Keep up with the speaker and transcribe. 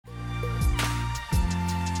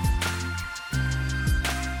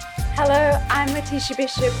Hello, I'm Letitia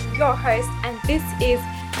Bishop, your host, and this is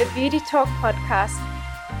the Beauty Talk podcast.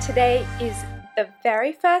 Today is the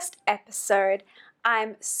very first episode.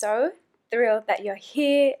 I'm so thrilled that you're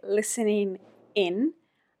here listening in.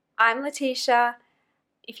 I'm Letitia.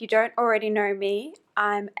 If you don't already know me,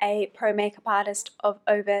 I'm a pro makeup artist of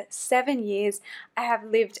over 7 years. I have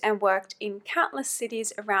lived and worked in countless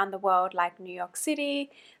cities around the world like New York City,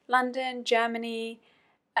 London, Germany,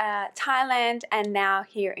 Thailand, and now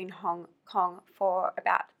here in Hong Kong for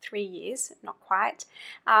about 3 years, not quite.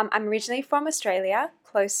 I'm originally from Australia,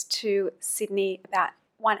 close to Sydney, about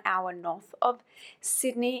 1 hour north of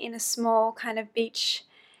Sydney in a small kind of beach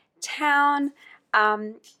town.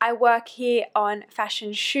 I work here on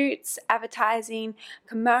fashion shoots, advertising,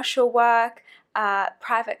 commercial work,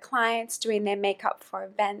 private clients doing their makeup for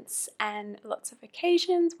events and lots of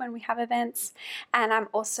occasions when we have events. And I'm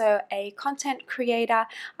also a content creator.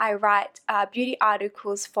 I write beauty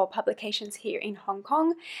articles for publications here in Hong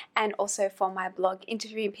Kong and also for my blog,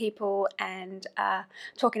 interviewing people and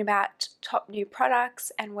talking about top new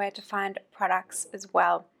products and where to find products as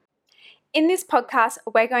well. In this podcast,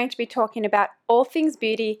 we're going to be talking about all things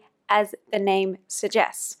beauty as the name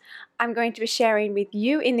suggests. I'm going to be sharing with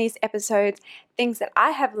you in these episodes things that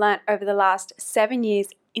I have learned over the last 7 years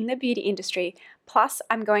in the beauty industry. Plus,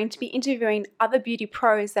 I'm going to be interviewing other beauty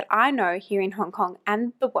pros that I know here in Hong Kong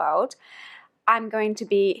and the world. I'm going to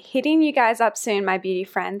be hitting you guys up soon, my beauty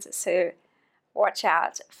friends, so watch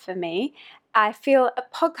out for me. I feel a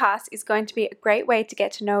podcast is going to be a great way to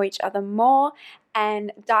get to know each other more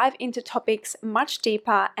and dive into topics much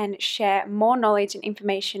deeper and share more knowledge and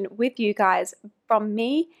information with you guys from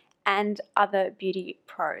me and other beauty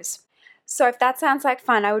pros. So if that sounds like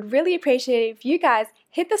fun, I would really appreciate it if you guys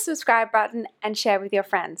hit the subscribe button and share with your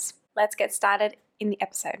friends. Let's get started in the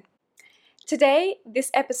episode. Today,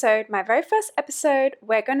 this episode, my very first episode,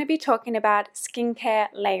 we're going to be talking about skincare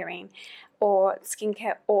layering or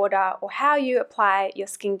skincare order, or how you apply your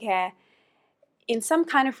skincare in some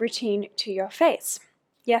kind of routine to your face.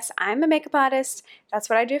 Yes, I'm a makeup artist. That's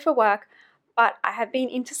what I do for work, but I have been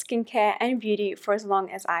into skincare and beauty for as long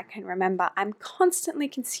as I can remember. I'm constantly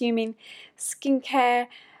consuming skincare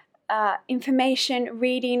information,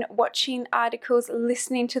 reading, watching articles,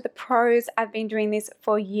 listening to the pros. I've been doing this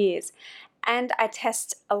for years, and I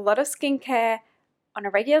test a lot of skincare on a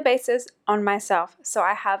regular basis on myself. So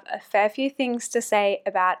I have a fair few things to say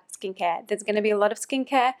about skincare. There's going to be a lot of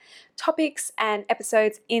skincare topics and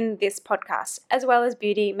episodes in this podcast, as well as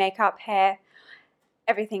beauty, makeup, hair,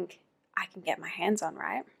 everything I can get my hands on,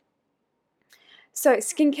 right? So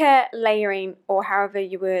skincare layering, or however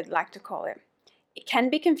you would like to call it, it can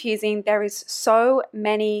be confusing. There is so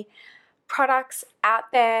many products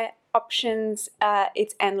out there, options,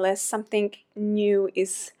 it's endless. Something new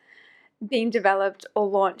is being developed or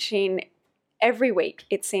launching every week,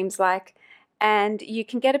 it seems like, and you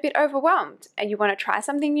can get a bit overwhelmed and you want to try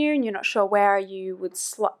something new and you're not sure where you would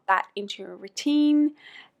slot that into your routine,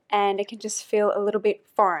 and it can just feel a little bit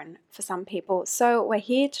foreign for some people. So we're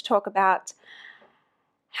here to talk about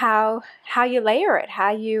how you layer it,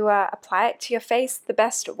 how you apply it to your face the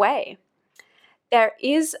best way. There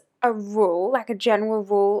is a rule, like a general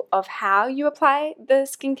rule of how you apply the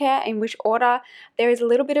skincare, in which order. There is a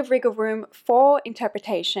little bit of wiggle room for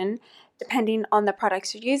interpretation depending on the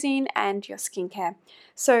products you're using and your skincare.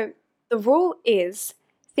 So the rule is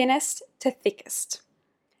thinnest to thickest.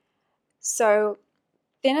 So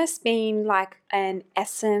thinnest being like an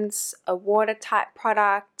essence, a water type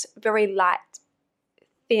product, very light,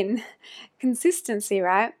 thin consistency,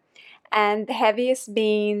 right? And the heaviest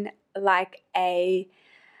being like a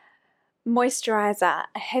moisturizer,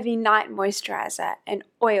 a heavy night moisturizer, an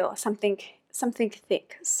oil, something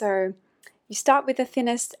thick. So you start with the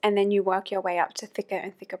thinnest and then you work your way up to thicker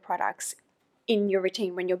and thicker products in your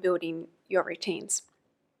routine when you're building your routines.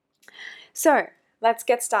 So let's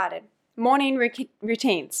get started. Morning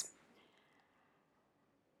routines.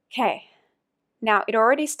 Okay, now it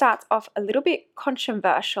already starts off a little bit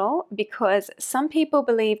controversial because some people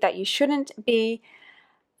believe that you shouldn't be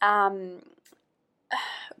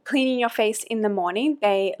cleaning your face in the morning.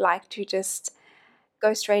 They like to just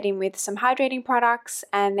go straight in with some hydrating products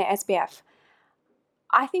and their SPF.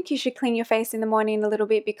 I think you should clean your face in the morning a little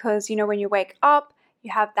bit because, when you wake up,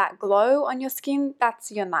 you have that glow on your skin.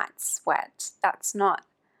 That's your night sweat. That's not,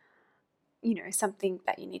 something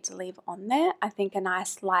that you need to leave on there. I think a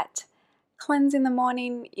nice light cleanse in the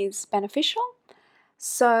morning is beneficial.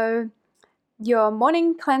 So your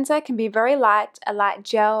morning cleanser can be very light, a light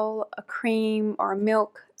gel, a cream, or a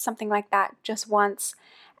milk, something like that, just once,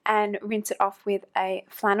 and rinse it off with a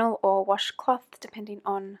flannel or washcloth, depending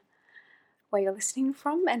on where you're listening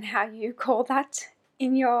from and how you call that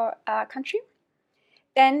in your country.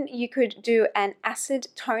 Then you could do an acid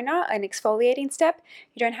toner, an exfoliating step.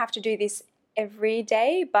 You don't have to do this every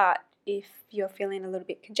day, but if you're feeling a little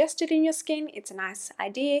bit congested in your skin, it's a nice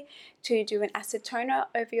idea to do an acid toner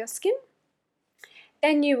over your skin.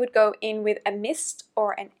 Then you would go in with a mist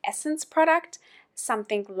or an essence product,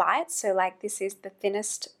 something light. So like this is the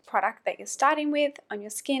thinnest product that you're starting with on your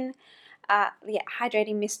skin.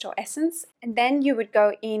 Hydrating mist or essence. And then you would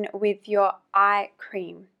go in with your eye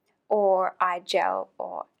cream or eye gel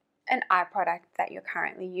or an eye product that you're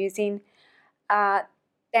currently using.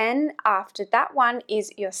 Then after that one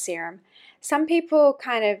is your serum. Some people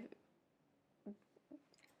kind of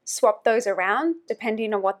swap those around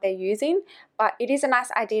depending on what they're using, but it is a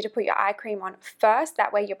nice idea to put your eye cream on first.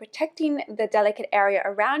 That way you're protecting the delicate area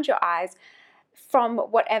around your eyes from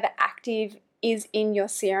whatever active is in your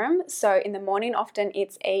serum. So in the morning, often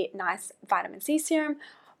it's a nice vitamin C serum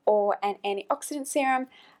or an antioxidant serum,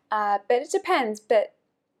 but it depends. But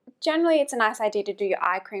generally, it's a nice idea to do your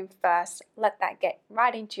eye cream first, let that get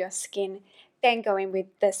right into your skin, then go in with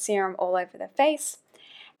the serum all over the face.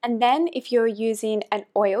 And then if you're using an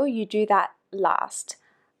oil, you do that last.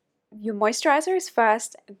 Your moisturizer is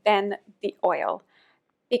first, then the oil.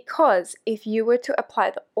 Because if you were to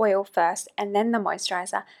apply the oil first and then the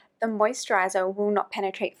moisturizer will not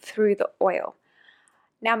penetrate through the oil.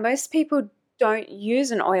 Now, most people don't use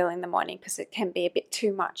an oil in the morning because it can be a bit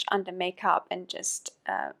too much under makeup and just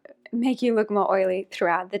make you look more oily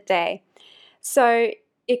throughout the day. So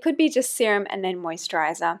it could be just serum and then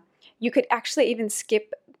moisturizer. You could actually even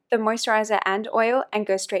skip the moisturizer and oil and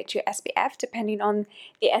go straight to your SPF, depending on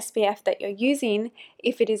the SPF that you're using.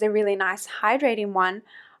 If it is a really nice hydrating one,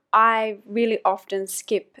 I really often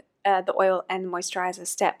skip the oil and moisturizer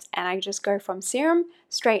steps, and I just go from serum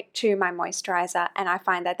straight to my moisturizer, and I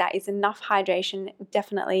find that that is enough hydration.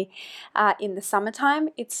 Definitely in the summertime,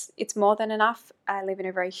 it's more than enough. I live in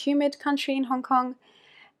a very humid country in Hong Kong.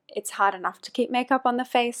 It's hard enough to keep makeup on the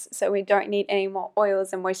face, so we don't need any more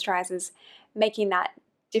oils and moisturizers making that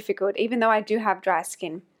difficult. Even though I do have dry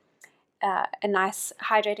skin, a nice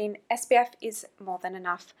hydrating SPF is more than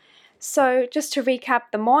enough. So just to recap,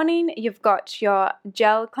 the morning you've got your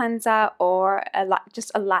gel cleanser or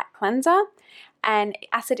just a light cleanser, an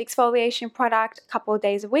acid exfoliation product a couple of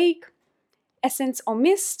days a week, essence or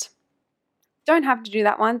mist. Don't have to do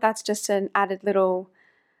that one. That's just an added little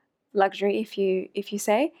luxury if you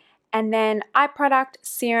say. And then eye product,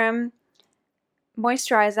 serum,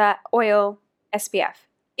 moisturizer, oil, SPF.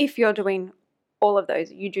 If you're doing all of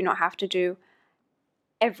those, you do not have to do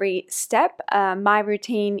every step. My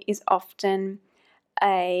routine is often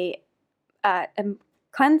a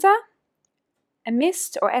cleanser, a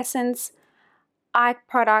mist or essence, eye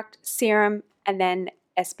product, serum, and then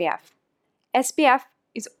SPF. SPF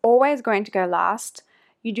is always going to go last.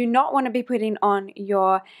 You do not want to be putting on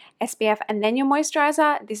your SPF and then your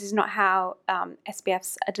moisturizer. This is not how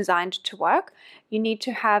SPFs are designed to work. You need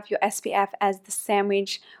to have your SPF as the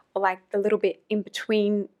sandwich, or like the little bit in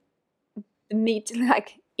between the meat,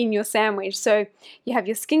 like in your sandwich. So you have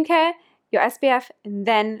your skincare, your SPF, and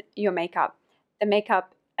then your makeup. The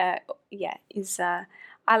makeup, I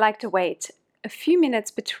like to wait a few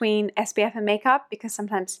minutes between SPF and makeup because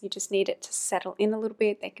sometimes you just need it to settle in a little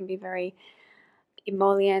bit. They can be very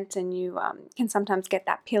emollient, and you can sometimes get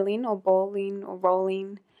that peeling or balling or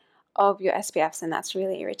rolling of your SPFs, and that's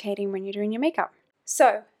really irritating when you're doing your makeup.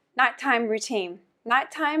 So, nighttime routine.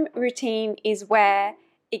 Nighttime routine is where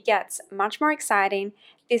it gets much more exciting.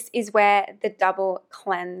 This is where the double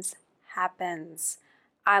cleanse happens.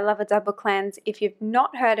 I love a double cleanse. If you've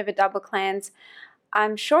not heard of a double cleanse,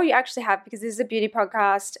 I'm sure you actually have, because this is a beauty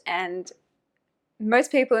podcast and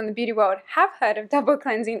most people in the beauty world have heard of double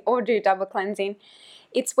cleansing or do double cleansing.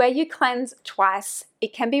 It's where you cleanse twice.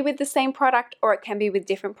 It can be with the same product or it can be with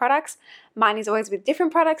different products. Mine is always with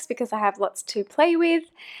different products because I have lots to play with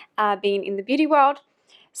being in the beauty world.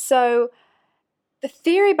 So the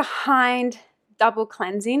theory behind double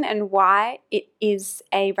cleansing and why it is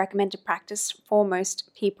a recommended practice for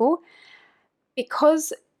most people,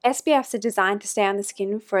 because SPFs are designed to stay on the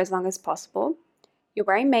skin for as long as possible. You're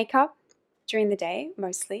wearing makeup during the day,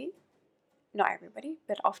 mostly. Not everybody,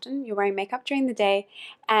 but often you're wearing makeup during the day,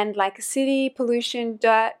 and like city, pollution,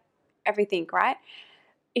 dirt, everything, right?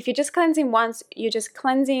 If you're just cleansing once, you're just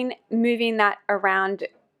cleansing, moving that around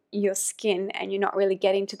your skin, and you're not really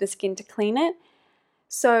getting to the skin to clean it.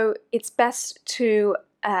 So it's best to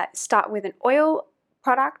start with an oil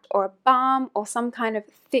product or a balm or some kind of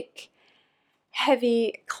thick,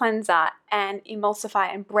 heavy cleanser and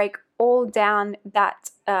emulsify and break all down that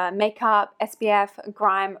makeup, SPF,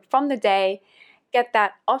 grime from the day, get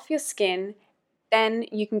that off your skin. Then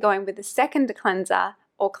you can go in with the second cleanser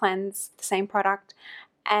or cleanse the same product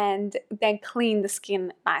and then clean the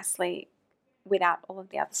skin nicely without all of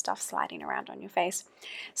the other stuff sliding around on your face.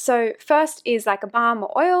 So first is like a balm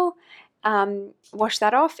or oil. Wash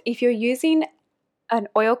that off. If you're using an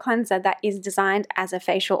oil cleanser that is designed as a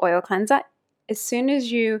facial oil cleanser, as soon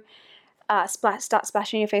as you start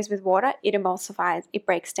splashing your face with water, it emulsifies, it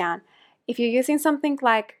breaks down. If you're using something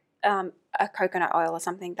like a coconut oil or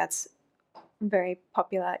something that's very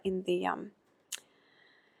popular in the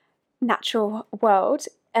natural world,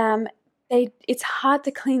 it's hard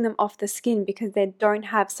to clean them off the skin because they don't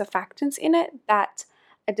have surfactants in it that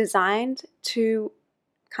are designed to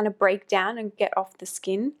kind of break down and get off the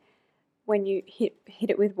skin when you hit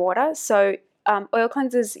it with water. So oil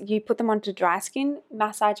cleansers, you put them onto dry skin,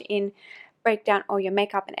 massage in, break down all your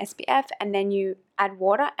makeup and SPF, and then you add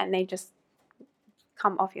water and they just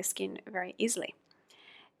come off your skin very easily.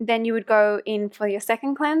 Then you would go in for your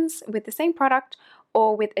second cleanse with the same product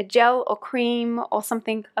or with a gel or cream or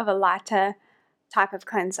something of a lighter type of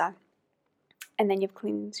cleanser. And then you've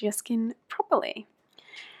cleansed your skin properly.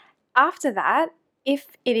 After that, if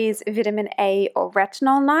it is vitamin A or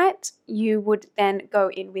retinol night, you would then go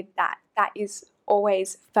in with that. That is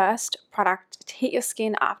always first product to hit your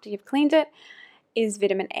skin after you've cleaned it is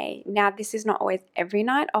vitamin A. Now, this is not always every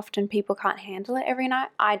night. Often people can't handle it every night.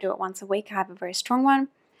 I do it once a week. I have a very strong one.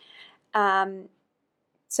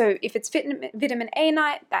 So if it's vitamin A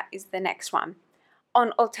night, that is the next one.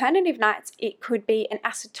 On alternative nights, it could be an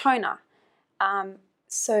acid toner.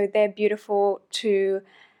 So they're beautiful to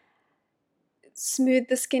smooth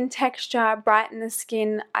the skin texture, brighten the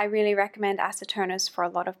skin. I really recommend acid toners for a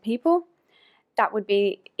lot of people. That would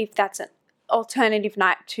be if that's an alternative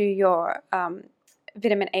night to your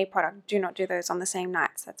vitamin A product. Do not do those on the same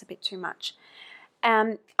nights. That's a bit too much.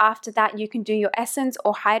 After that, you can do your essence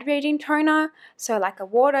or hydrating toner. So like a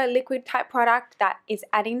water liquid type product that is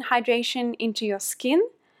adding hydration into your skin.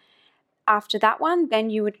 After that one, then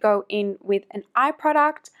you would go in with an eye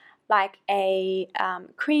product like a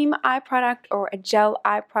cream eye product or a gel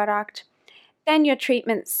eye product. Then your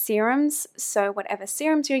treatment serums, so whatever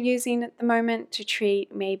serums you're using at the moment to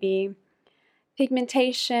treat maybe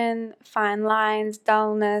pigmentation, fine lines,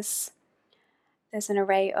 dullness. There's an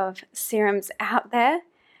array of serums out there.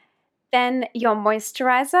 Then your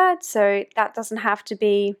moisturizer, so that doesn't have to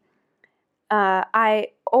be, I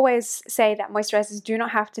always say that moisturizers do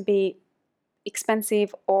not have to be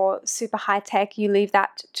expensive or super high tech. You leave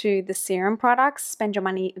that to the serum products, spend your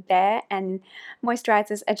money there, and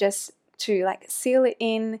moisturizers are just to like seal it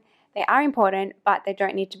in. They are important, but they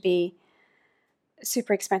don't need to be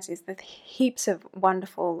super expensive. There's heaps of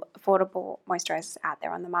wonderful, affordable moisturizers out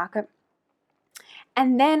there on the market.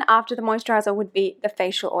 And then after the moisturizer would be the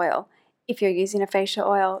facial oil. If you're using a facial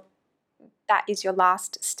oil, that is your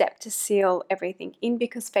last step to seal everything in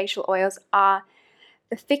because facial oils are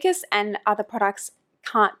the thickest and other products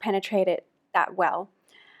can't penetrate it that well.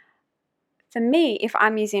 For me, if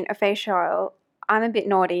I'm using a facial oil, I'm a bit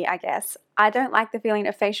naughty, I guess. I don't like the feeling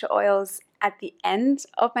of facial oils at the end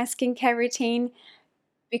of my skincare routine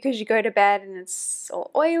because you go to bed and it's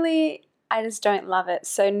all oily. I just don't love it.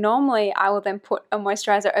 So normally I will then put a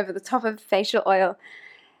moisturizer over the top of facial oil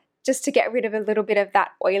just to get rid of a little bit of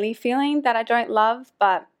that oily feeling that I don't love.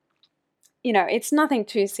 But you know, it's nothing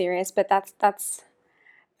too serious, but that's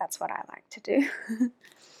what I like to do.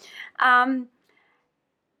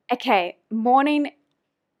 Okay, morning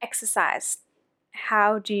exercise.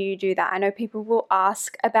 How do you do that? I know people will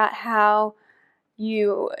ask about how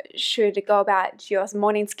you should go about your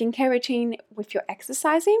morning skincare routine with your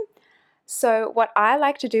exercising. So what I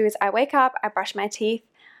like to do is I wake up, I brush my teeth,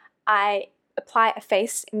 I apply a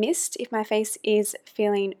face mist if my face is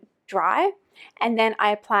feeling dry, and then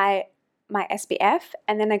I apply my SPF,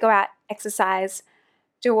 and then I go out, exercise,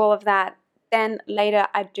 do all of that. Then later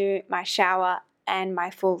I do my shower and my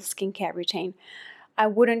full skincare routine. I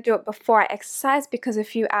wouldn't do it before I exercise because a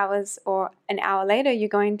few hours or an hour later you're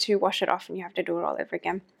going to wash it off and you have to do it all over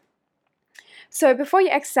again. So before you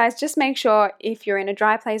exercise, just make sure if you're in a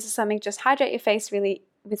dry place or something, just hydrate your face really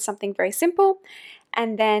with something very simple.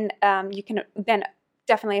 And then you can then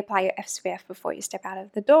definitely apply your SPF before you step out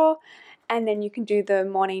of the door. And then you can do the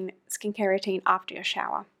morning skincare routine after your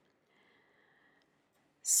shower.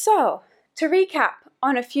 So to recap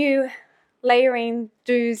on a few layering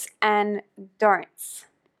do's and don'ts.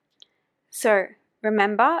 So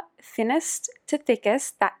remember, thinnest to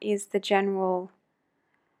thickest, that is the general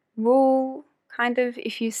rule. Kind of,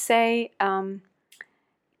 if you say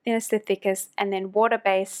thinnest to thickest, and then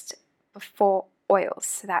water-based before oils.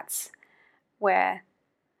 So that's where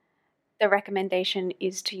the recommendation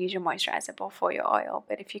is to use your moisturizer before your oil.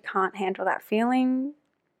 But if you can't handle that feeling,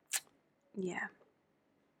 yeah,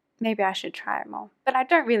 maybe I should try it more. But I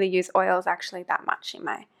don't really use oils actually that much in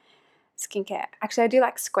my skincare. Actually, I do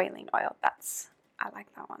like squalene oil. I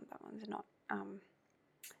like that one. That one's not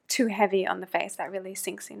too heavy on the face. That really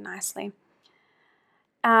sinks in nicely.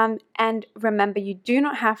 And remember, you do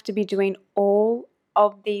not have to be doing all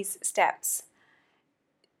of these steps.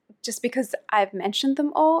 Just because I've mentioned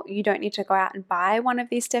them all, you don't need to go out and buy one of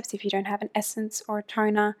these steps if you don't have an essence or a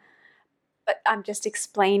toner. But I'm just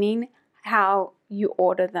explaining how you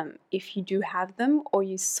order them. If you do have them or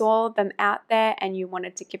you saw them out there and you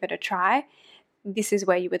wanted to give it a try, this is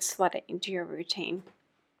where you would slot it into your routine.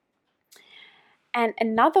 And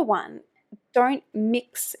another one, don't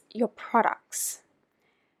mix your products.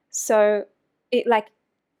 So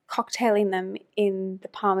cocktailing them in the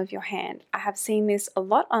palm of your hand. I have seen this a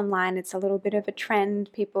lot online. It's a little bit of a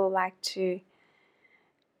trend. People like to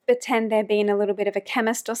pretend they're being a little bit of a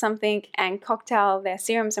chemist or something and cocktail their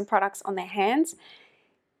serums and products on their hands.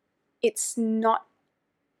 It's not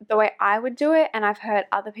the way I would do it, and I've heard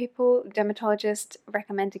other people, dermatologists,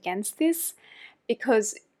 recommend against this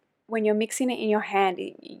because when you're mixing it in your hand,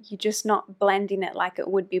 you're just not blending it like it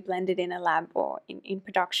would be blended in a lab or in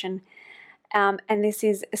production. And this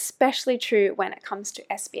is especially true when it comes to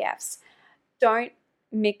SPFs. Don't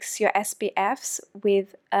mix your SPFs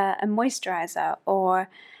with a moisturizer or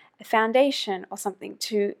a foundation or something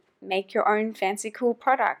to make your own fancy cool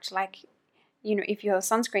product. Like, if your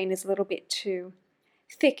sunscreen is a little bit too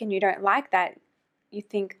thick and you don't like that, you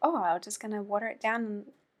think, I'm just going to water it down and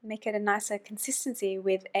make it a nicer consistency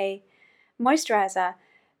with a moisturizer.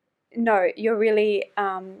 No, you're really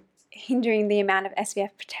hindering the amount of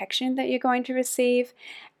SPF protection that you're going to receive,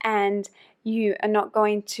 and you are not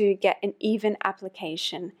going to get an even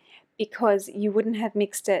application because you wouldn't have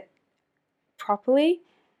mixed it properly,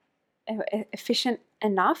 efficient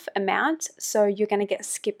enough amount, so you're going to get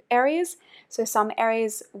skip areas. So some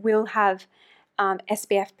areas will have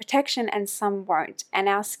SPF protection and some won't, and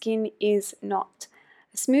our skin is not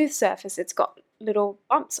a smooth surface. It's got little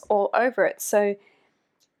bumps all over it, so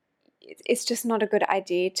it's just not a good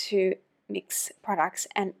idea to mix products,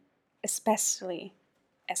 and especially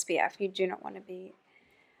SPF. You do not want to be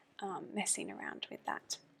messing around with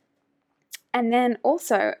that. And then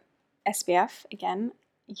also SPF, again,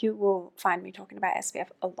 you will find me talking about SPF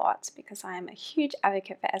a lot because I am a huge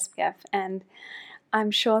advocate for SPF, and I'm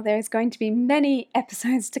sure there's going to be many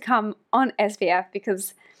episodes to come on SPF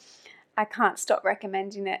because I can't stop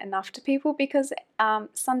recommending it enough to people because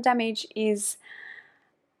sun damage is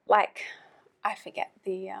like, I forget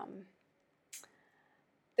the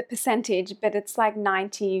percentage, but it's like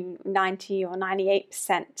 90 or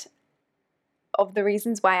 98% of the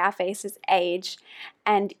reasons why our faces age.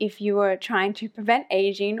 And if you are trying to prevent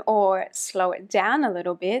aging or slow it down a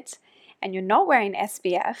little bit and you're not wearing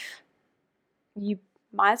SPF, you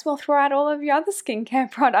might as well throw out all of your other skincare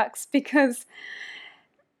products because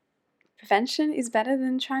prevention is better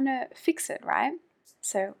than trying to fix it, right?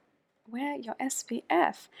 So wear your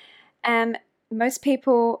SPF. Most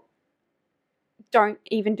people don't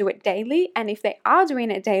even do it daily, and if they are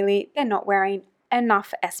doing it daily, they're not wearing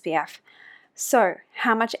enough SPF. So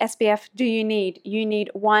how much SPF do you need? You need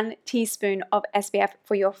 1 teaspoon of SPF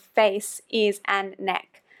for your face, ears, and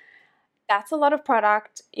neck. That's a lot of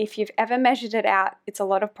product. If you've ever measured it out, it's a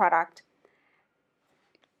lot of product.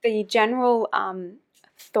 The general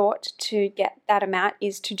thought to get that amount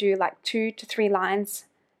is to do like 2 to 3 lines,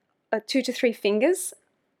 2 to 3 fingers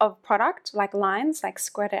of product, like lines, like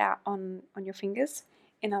squirt it out on your fingers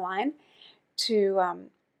in a line to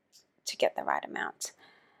get the right amount.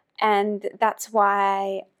 And that's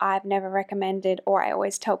why I've never recommended, or I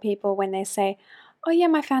always tell people when they say, oh yeah,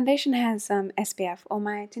 my foundation has SPF or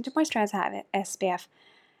my tinted moisturizer have SPF.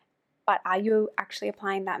 But are you actually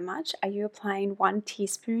applying that much? Are you applying 1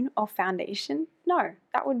 teaspoon of foundation? No,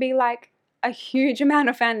 that would be like a huge amount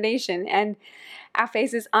of foundation, and our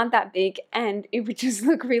faces aren't that big, and it would just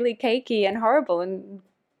look really cakey and horrible and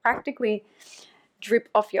practically drip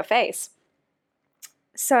off your face.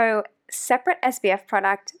 So separate SPF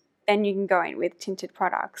product, then you can go in with tinted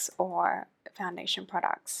products or foundation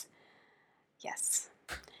products. Yes.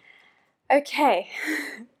 Okay,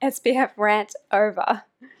 SPF rant over.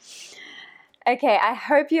 Okay, I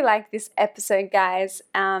hope you like this episode, guys.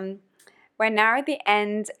 We're now at the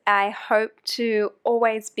end. I hope to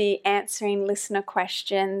always be answering listener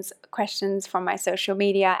questions from my social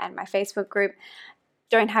media and my Facebook group.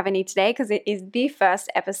 Don't have any today because it is the first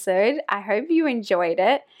episode. I hope you enjoyed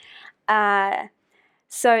it.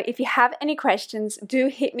 So if you have any questions, do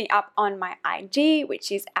hit me up on my IG,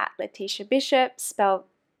 which is at Letitia Bishop, spelled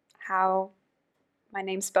how my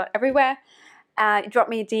name's spelled everywhere. Drop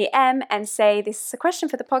me a DM and say, this is a question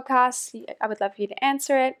for the podcast. I would love for you to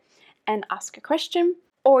answer it and ask a question.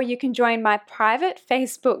 Or you can join my private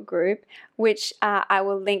Facebook group, which I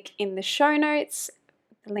will link in the show notes,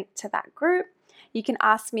 the link to that group. You can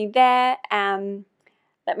ask me there.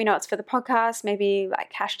 Let me know it's for the podcast, maybe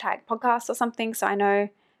like #podcast or something, so I know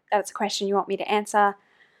that it's a question you want me to answer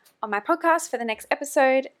on my podcast for the next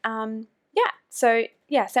episode.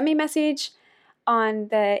 Send me a message on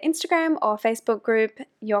the Instagram or Facebook group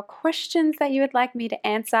your questions that you would like me to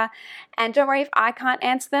answer. And don't worry if I can't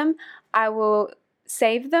answer them, I will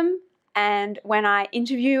save them. And when I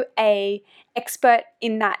interview a expert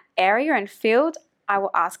in that area and field, I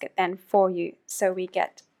will ask it then for you, so we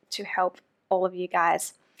get to help all of you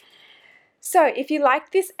guys. So if you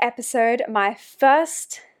like this episode, my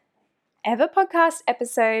first ever podcast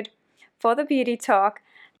episode for the Beauty Talk,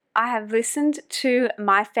 I have listened to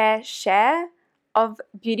my fair share of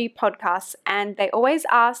beauty podcasts, and they always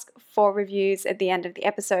ask for reviews at the end of the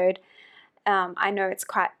episode. I know it's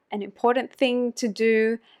quite an important thing to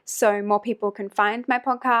do so more people can find my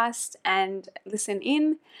podcast and listen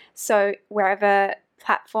in. So wherever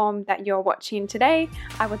platform that you're watching today,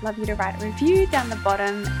 I would love you to write a review down the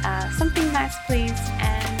bottom, something nice please,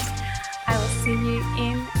 and I will see you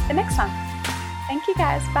in the next one. Thank you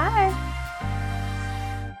guys, bye.